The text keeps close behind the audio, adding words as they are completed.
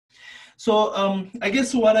So I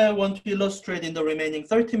guess what I want to illustrate in the remaining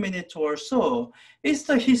 30 minutes or so is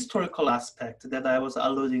the historical aspect that I was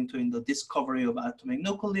alluding to in the discovery of atomic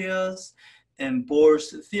nucleus and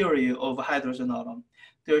Bohr's theory of hydrogen atom.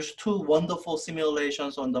 There's two wonderful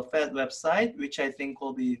simulations on the FED website, which I think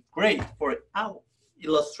will be great for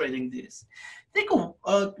illustrating this. I think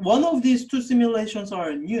one of these two simulations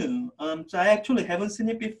are new. So I actually haven't seen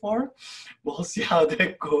it before. We'll see how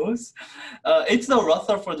that goes. It's the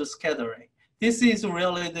Rutherford scattering. This is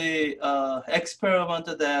really the experiment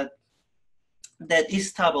that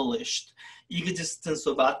established existence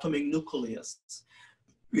of atomic nucleus,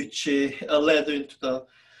 which led into the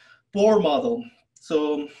Bohr model.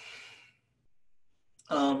 So,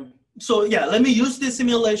 yeah, let me use this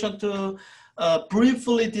simulation to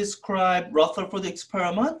briefly describe Rutherford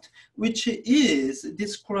experiment, which is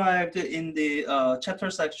described in the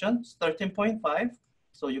chapter section 13.5.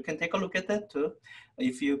 So you can take a look at that too.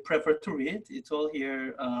 If you prefer to read, it's all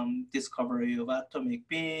here, discovery of atomic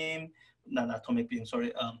beam, not atomic beam,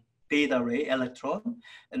 sorry, beta ray electron,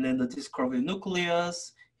 and then the discovery of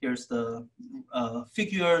nucleus. Here's the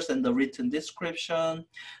figures and the written description.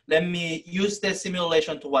 Let me use that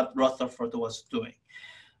simulation to what Rutherford was doing.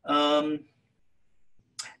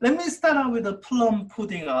 Let me start out with the plum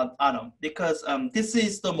pudding atom, because this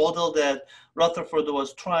is the model that Rutherford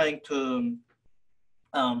was trying to,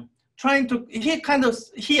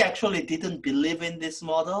 he actually didn't believe in this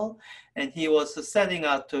model, and he was setting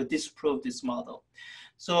out to disprove this model.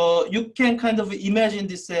 So you can kind of imagine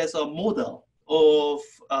this as a model of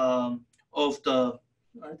the,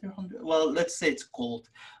 well, let's say it's gold,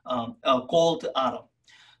 gold atom.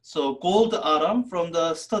 So gold atom, from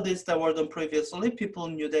the studies that were done previously, people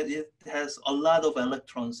knew that it has a lot of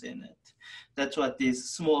electrons in it. That's what these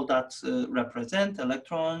small dots represent,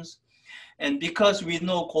 electrons. And because we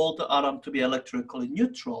know gold atom to be electrically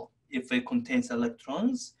neutral, if it contains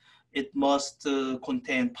electrons, it must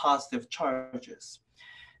contain positive charges.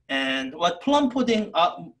 And what plum pudding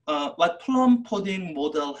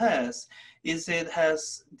model has is it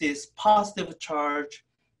has this positive charge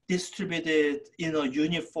distributed in a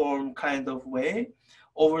uniform kind of way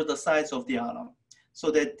over the sides of the atom,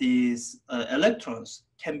 so that these electrons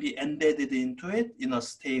can be embedded into it in a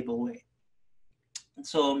stable way.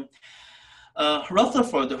 So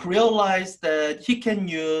Rutherford realized that he can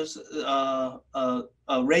use a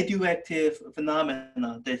radioactive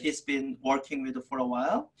phenomena that he's been working with for a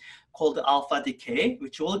while, called alpha decay,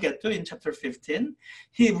 which we'll get to in chapter 15.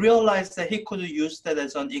 He realized that he could use that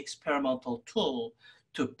as an experimental tool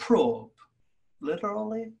to probe,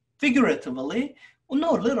 literally, figuratively,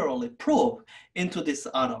 no, literally, probe into this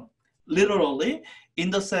atom. Literally, in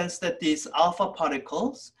the sense that these alpha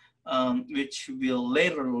particles, which we'll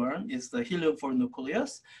later learn is the helium-4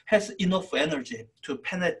 nucleus, has enough energy to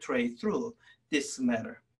penetrate through this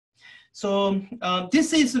matter. So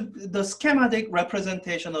this is the schematic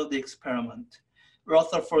representation of the experiment.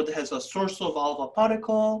 Rutherford has a source of alpha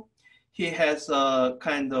particle. He has a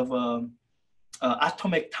kind of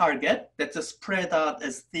atomic target that's spread out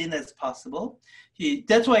as thin as possible.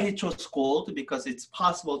 That's why he chose gold, because it's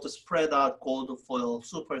possible to spread out gold foil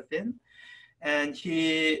super thin. And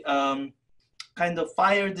he kind of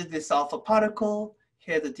fired this alpha particle.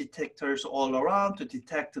 He had the detectors all around to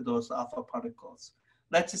detect those alpha particles.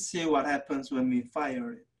 Let's see what happens when we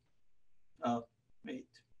fire it. Wait,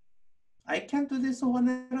 I can't do this one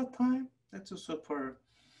at a time. That's a super,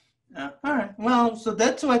 all right. Well, so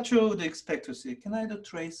that's what you would expect to see. Can I do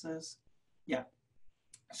traces? Yeah.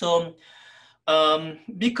 So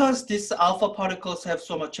because these alpha particles have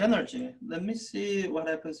so much energy, let me see what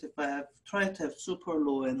happens if I try to have super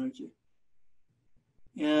low energy.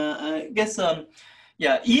 Yeah, I guess,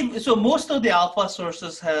 yeah, so most of the alpha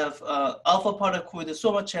sources have alpha particle with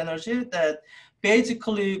so much energy that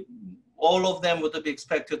basically all of them would be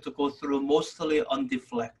expected to go through mostly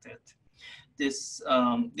undeflected. This,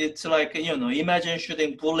 it's like, you know, imagine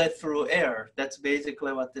shooting bullet through air. That's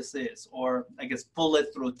basically what this is, or I guess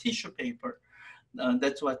bullet through tissue paper.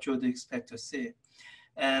 That's what you would expect to see.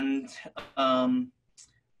 And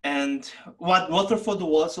what Rutherford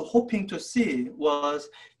was hoping to see was,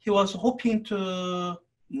 he was hoping to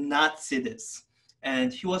not see this.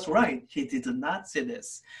 And he was right, he did not see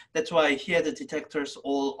this. That's why he had the detectors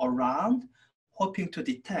all around, hoping to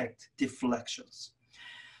detect deflections.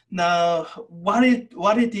 Now, what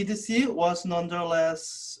he did see was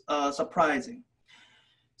nonetheless surprising.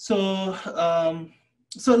 So,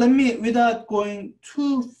 so let me, without going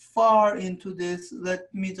too far into this,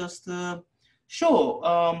 let me just show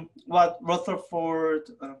what Rutherford,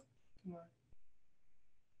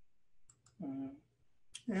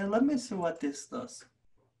 yeah, let me see what this does.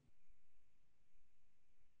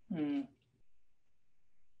 Hmm.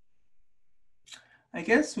 I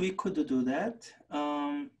guess we could do that.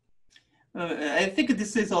 I think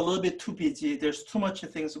this is a little bit too busy. There's too much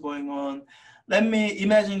things going on. Let me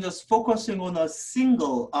imagine just focusing on a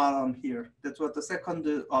single arm here. That's what the second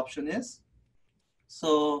option is.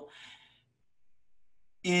 So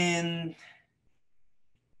in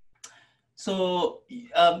so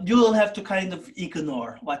you will have to kind of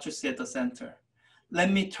ignore what you see at the center.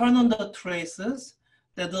 Let me turn on the traces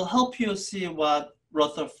that will help you see what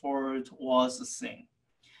Rutherford was seeing.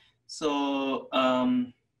 So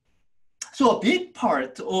so a big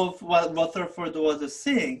part of what Rutherford was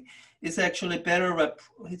saying is actually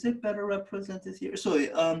is it better represented here?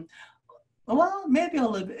 So well, maybe a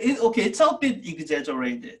little bit. Okay, it's a bit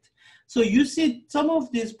exaggerated. So you see some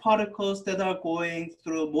of these particles that are going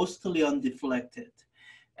through mostly undeflected.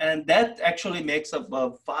 And that actually makes up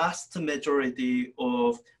a vast majority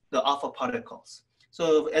of the alpha particles.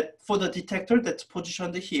 So for the detector that's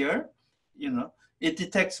positioned here, it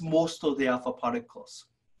detects most of the alpha particles.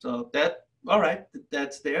 So all right,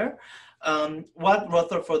 that's there. What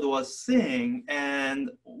Rutherford was saying and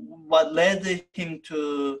what led him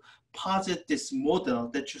to posit this model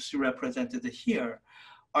that you see represented here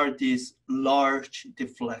are these large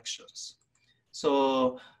deflections.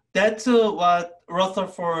 So that's what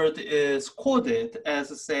Rutherford is quoted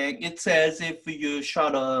as saying, it's as if you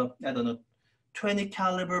shot I don't know, 20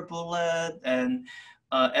 caliber bullet and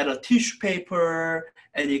at a tissue paper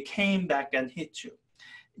and it came back and hit you.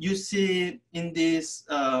 You see in these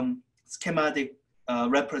schematic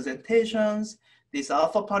representations, these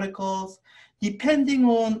alpha particles, depending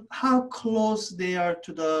on how close they are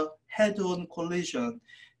to the head-on collision,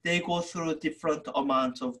 they go through different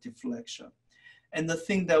amounts of deflection. And the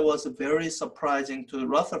thing that was very surprising to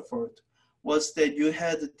Rutherford was that you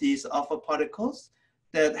had these alpha particles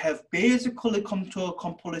that have basically come to a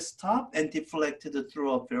complete stop and deflected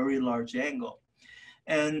through a very large angle.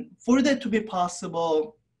 And for that to be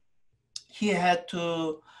possible, he had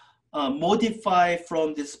to modify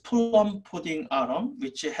from this plum pudding atom,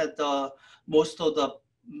 which had most of the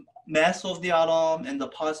mass of the atom and the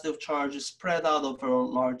positive charge spread out over a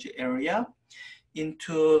large area,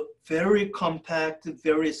 into very compact,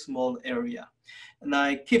 very small area. And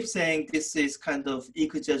I keep saying this is kind of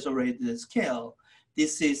exaggerated scale.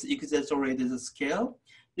 This is exaggerated scale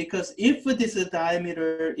because if this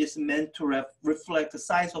diameter is meant to reflect the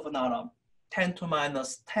size of an atom, 10 to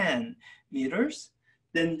minus 10 meters,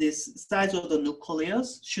 then this size of the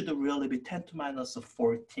nucleus should really be 10 to minus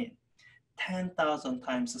 14, 10,000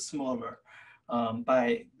 times smaller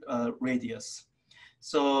by radius.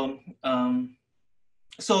 So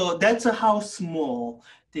so that's how small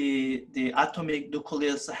the atomic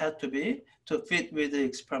nucleus had to be to fit with the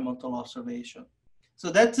experimental observation. So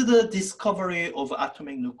that's the discovery of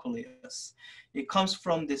atomic nucleus. It comes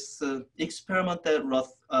from this experiment that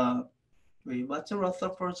what's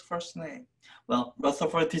Rutherford's first name? Well,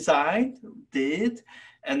 Rutherford did,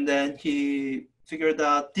 and then he figured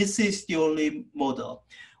out this is the only model,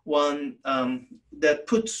 one that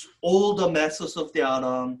puts all the masses of the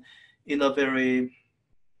atom in a very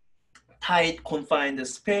tight, confined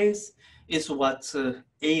space is what's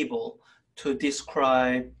able to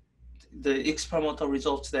describe the experimental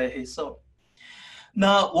results that he saw.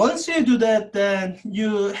 Now, once you do that, then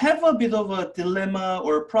you have a bit of a dilemma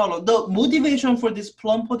or problem. The motivation for this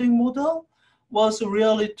plum pudding model was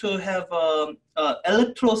really to have an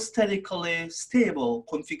electrostatically stable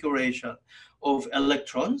configuration of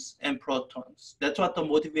electrons and protons. That's what the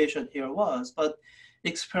motivation here was. But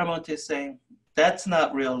experiment is saying that's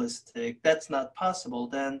not realistic. That's not possible.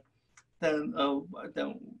 Then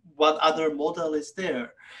what other model is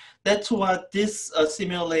there? That's what this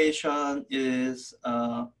simulation is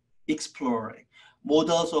exploring,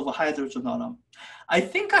 models of a hydrogen atom. I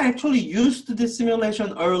think I actually used this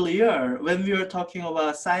simulation earlier when we were talking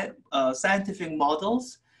about scientific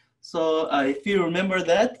models. So if you remember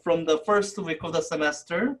that from the first week of the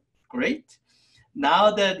semester, great.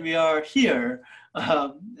 Now that we are here,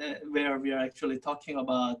 where we are actually talking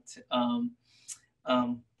about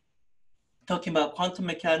quantum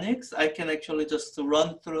mechanics, I can actually just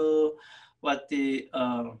run through what the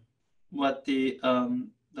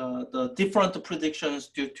different predictions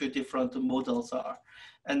due to different models are,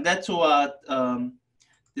 and that's what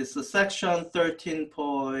this section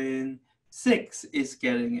 13.6 is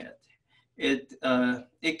getting at. It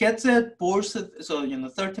gets at Bohr's, so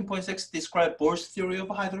 13.6 describes Bohr's theory of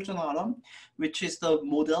a hydrogen atom, which is the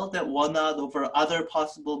model that won out over other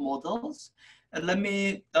possible models. And let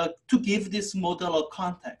me, to give this model a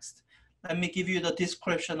context, let me give you the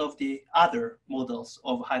description of the other models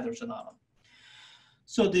of hydrogen atom.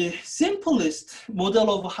 So the simplest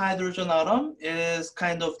model of hydrogen atom is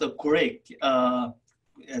kind of the Greek,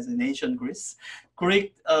 as in ancient Greece,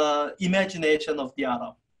 Greek imagination of the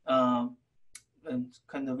atom, and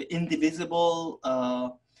kind of indivisible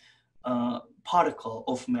particle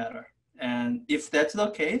of matter. And if that's the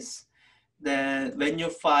case, then when you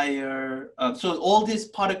fire, so all these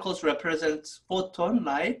particles represent photon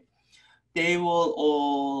light, they will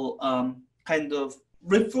all kind of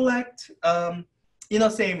reflect in the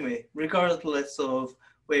same way, regardless of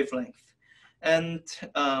wavelength. And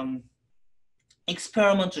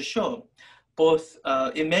experiments show both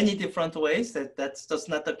in many different ways that that's just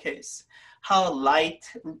not the case. How light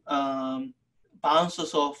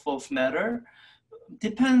bounces off of matter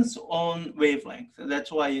depends on wavelength.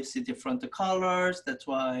 That's why you see different colors. That's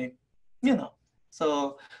why, you know,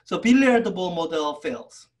 so billiard-ball model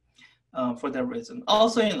fails for that reason.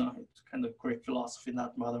 Also, you know, it's kind of Greek philosophy,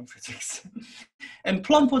 not modern physics. And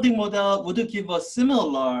plum pudding model would give a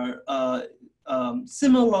similar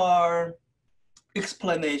similar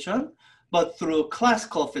explanation, but through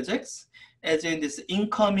classical physics, as in this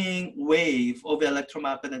incoming wave of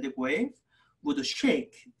electromagnetic wave would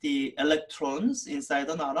shake the electrons inside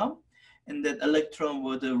an atom, and that electron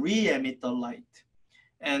would re-emit the light.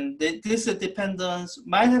 And this dependence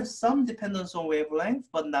might have some dependence on wavelength,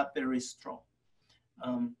 but not very strong.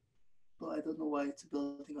 But I don't know why it's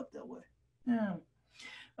building up that way. Yeah.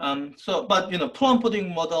 But you know, plum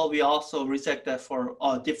pudding model, we also reject that for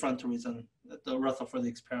a different reason, the Rutherford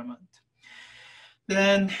experiment.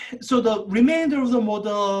 Then, so the remainder of the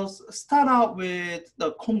models start out with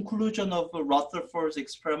the conclusion of Rutherford's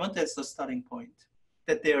experiment as the starting point,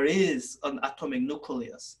 that there is an atomic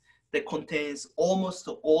nucleus that contains almost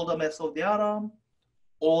all the mass of the atom,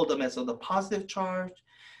 all the mass of the positive charge,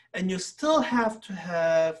 and you still have to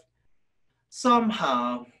have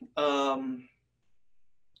somehow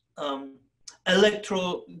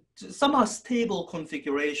somehow stable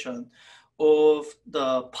configuration of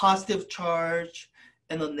the positive charge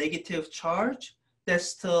and a negative charge that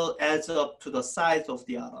still adds up to the size of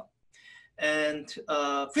the atom. And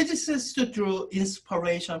physicists drew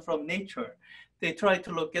inspiration from nature. They try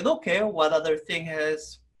to look at, okay, what other thing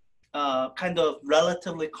has kind of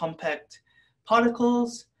relatively compact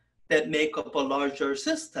particles that make up a larger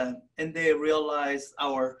system. And they realize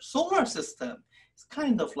our solar system is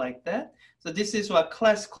kind of like that. So this is what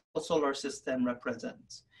classical solar system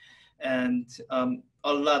represents. And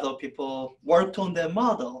a lot of people worked on their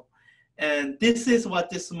model. And this is what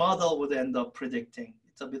this model would end up predicting.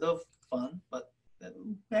 It's a bit of fun, but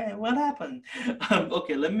hey, what happened?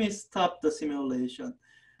 Okay, let me stop the simulation.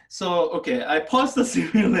 So, okay, I paused the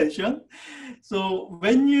simulation. So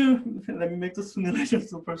when you, let me make the simulation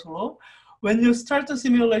super slow. When you start the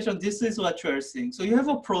simulation, this is what you're seeing. So you have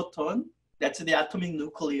a proton, that's the atomic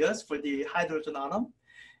nucleus for the hydrogen atom.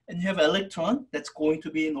 And you have electron that's going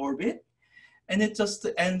to be in orbit. And it just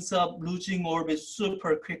ends up losing orbit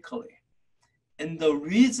super quickly. And the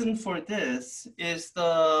reason for this is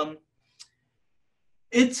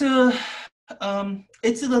it's the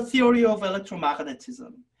theory of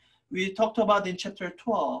electromagnetism. We talked about in chapter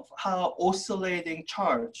 12 how oscillating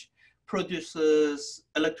charge produces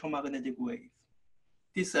electromagnetic wave.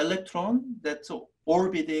 This electron that's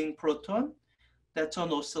orbiting proton, that's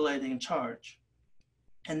an oscillating charge.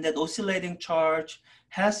 And that oscillating charge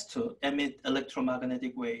has to emit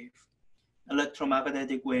electromagnetic wave.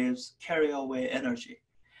 Electromagnetic waves carry away energy.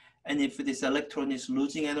 And if this electron is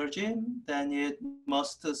losing energy, then it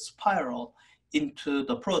must spiral into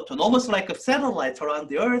the proton, almost like a satellite around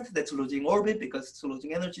the Earth that's losing orbit because it's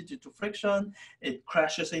losing energy due to friction. It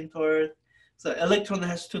crashes into Earth. So electron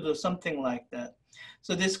has to do something like that.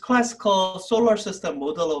 So this classical solar system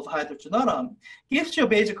model of hydrogen atom gives you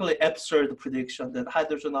basically absurd prediction that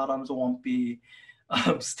hydrogen atoms won't be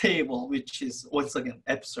stable, which is once again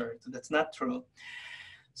absurd. That's not true.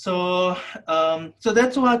 So, so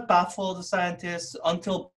that's what baffled scientists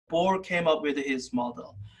until Bohr came up with his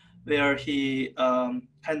model, where he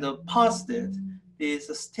kind of posited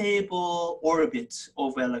these stable orbits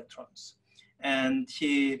of electrons, and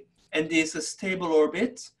these stable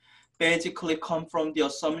orbits basically come from the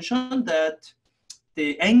assumption that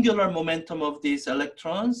the angular momentum of these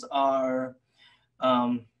electrons are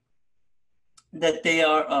that they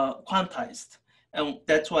are quantized. And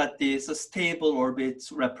that's what these stable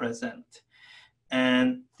orbits represent.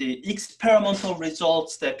 And the experimental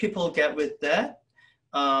results that people get with that,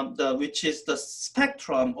 which is the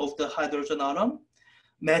spectrum of the hydrogen atom,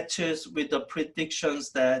 matches with the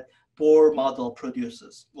predictions that Bohr model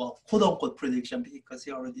produces. Well, quote unquote prediction, because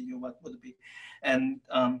he already knew what would be. And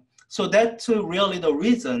So that's really the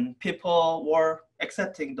reason people were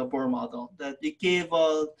accepting the Bohr model, that it gave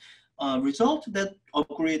a result that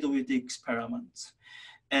agreed with the experiments.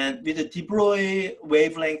 And with the de Broglie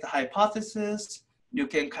wavelength hypothesis, you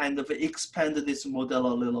can kind of expand this model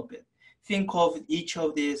a little bit. Think of each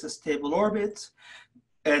of these stable orbits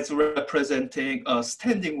as representing a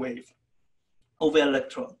standing wave of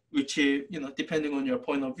electron, which, depending on your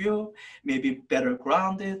point of view, may be better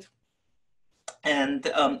grounded. And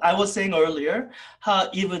I was saying earlier how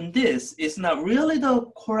even this is not really the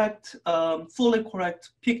correct, fully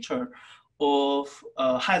correct picture of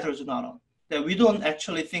hydrogen atom. That we don't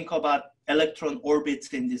actually think about electron orbits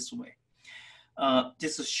in this way.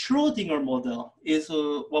 This Schrödinger model is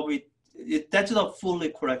that's a fully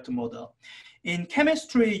correct model. In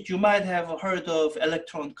chemistry, you might have heard of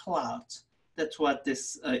electron clouds. That's what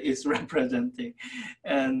this is representing.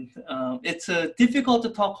 And it's difficult to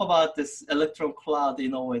talk about this electron cloud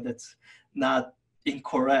in a way that's not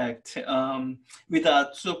incorrect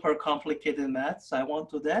without super complicated math. So I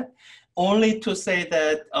won't do that. Only to say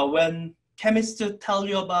that when chemists tell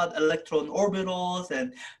you about electron orbitals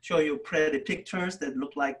and show you pretty pictures that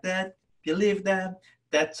look like that, believe them.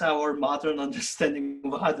 That's our modern understanding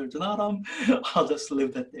of hydrogen atom. I'll just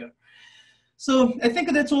leave that there. So I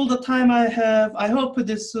think that's all the time I have. I hope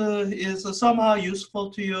this is somehow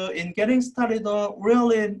useful to you in getting started on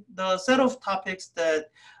really the set of topics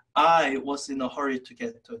that I was in a hurry to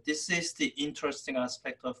get to. This is the interesting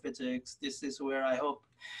aspect of physics. This is where I hope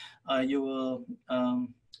you will,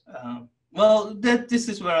 this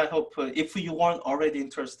is where I hope if you weren't already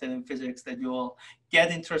interested in physics, that you will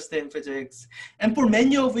get interested in physics. And for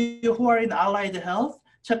many of you who are in allied health,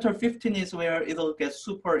 Chapter 15 is where it'll get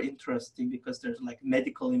super interesting because there's like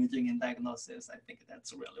medical imaging and diagnosis. I think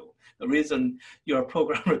that's really the reason your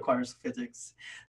program requires physics.